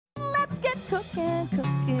Cooking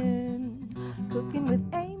with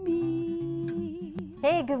Amy.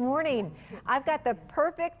 Hey, good morning. I've got the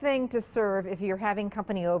perfect thing to serve if you're having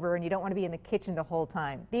company over and you don't want to be in the kitchen the whole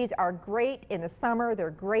time. These are great in the summer. They're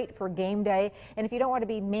great for game day. And if you don't want to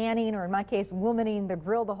be manning, or in my case, womaning the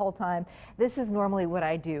grill the whole time, this is normally what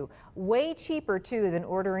I do. Way cheaper, too, than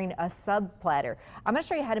ordering a sub platter. I'm going to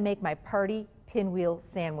show you how to make my party pinwheel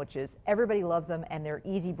sandwiches. Everybody loves them and they're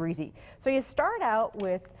easy breezy. So you start out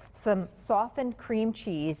with some softened cream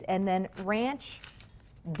cheese and then ranch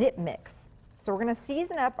dip mix. So we're going to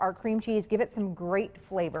season up our cream cheese, give it some great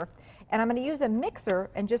flavor. And I'm going to use a mixer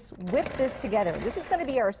and just whip this together. This is going to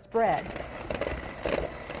be our spread.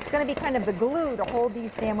 It's going to be kind of the glue to hold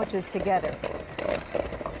these sandwiches together.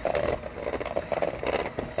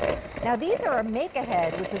 Now these are a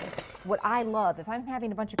make-ahead, which is what I love. If I'm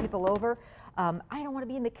having a bunch of people over, I don't want to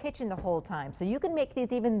be in the kitchen the whole time. So you can make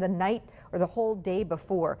these even the night or the whole day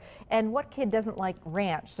before. And what kid doesn't like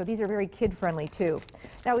ranch? So these are very kid-friendly too.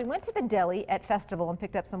 Now we went to the deli at Festival and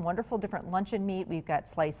picked up some wonderful different luncheon meat. We've got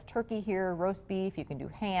sliced turkey here, roast beef, you can do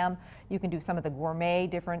ham, you can do some of the gourmet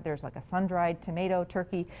different. There's like a sun-dried tomato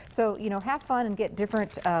turkey. So, you know, have fun and get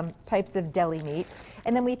different types of deli meat.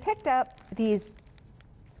 And then we picked up these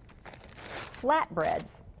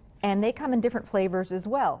flatbreads. And they come in different flavors as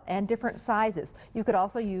well, and different sizes. You could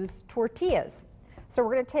also use tortillas. So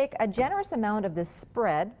we're going to take a generous amount of this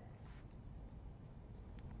spread,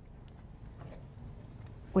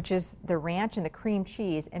 which is the ranch and the cream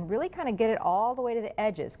cheese, and really kind of get it all the way to the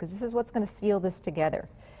edges, because this is what's going to seal this together.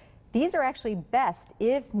 These are actually best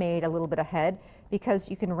if made a little bit ahead, because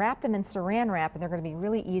you can wrap them in saran wrap, and they're going to be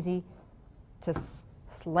really easy to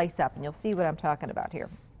slice up, and you'll see what I'm talking about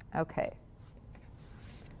here. Okay.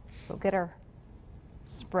 So get our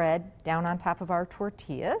spread down on top of our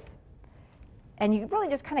tortillas. And you really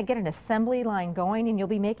just kind of get an assembly line going, and you'll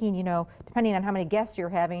be making, you know, depending on how many guests you're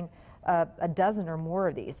having, a dozen or more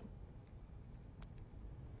of these.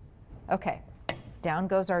 Okay, down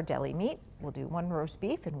goes our deli meat. We'll do one roast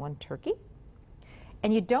beef and one turkey.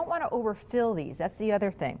 And you don't want to overfill these. That's the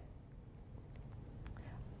other thing.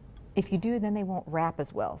 If you do, then they won't wrap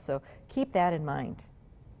as well. So keep that in mind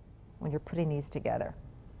when you're putting these together.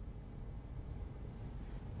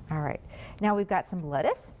 All right, now we've got some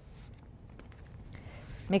lettuce.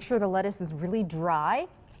 Make sure the lettuce is really dry,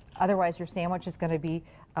 otherwise your sandwich is going to be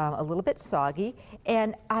a little bit soggy.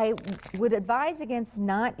 And I would advise against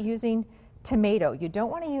not using tomato. You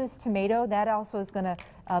don't want to use tomato. That also is going to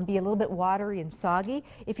be a little bit watery and soggy.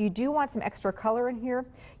 If you do want some extra color in here,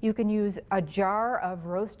 you can use a jar of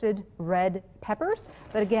roasted red peppers.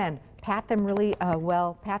 But again, pat them really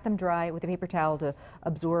well, pat them dry with a paper towel to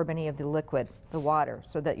absorb any of the liquid, the water,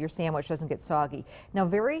 so that your sandwich doesn't get soggy. Now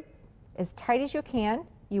as tight as you can,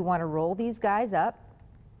 you want to roll these guys up.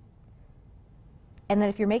 And then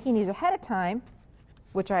if you're making these ahead of time,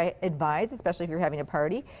 which I advise, especially if you're having a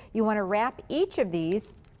party, you want to wrap each of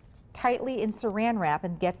these tightly in saran wrap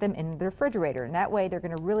and get them in the refrigerator. And that way they're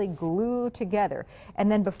going to really glue together.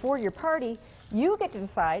 And then before your party, you get to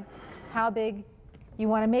decide how big you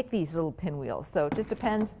want to make these little pinwheels. So it just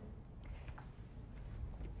depends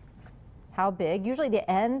how big. Usually the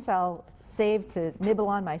ends I'll save to nibble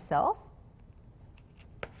on myself.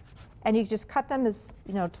 And you just cut them as,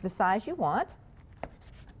 you know, to the size you want.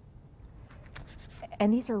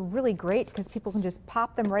 And these are really great because people can just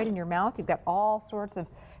pop them right in your mouth. You've got all sorts of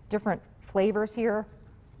different flavors here.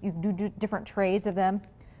 You can do different trays of them.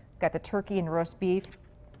 Got the turkey and roast beef.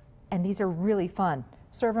 And these are really fun.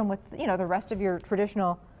 Serve them with, you know, the rest of your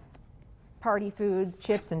traditional party foods,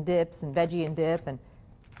 chips and dips and veggie and dip and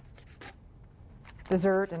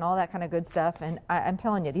dessert and all that kind of good stuff. And I'm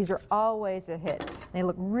telling you, these are always a hit. They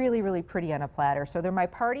look really, really pretty on a platter. So they're my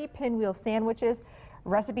party pinwheel sandwiches.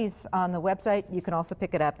 Recipes on the website. You can also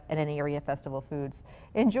pick it up at any area Festival Foods.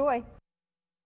 Enjoy.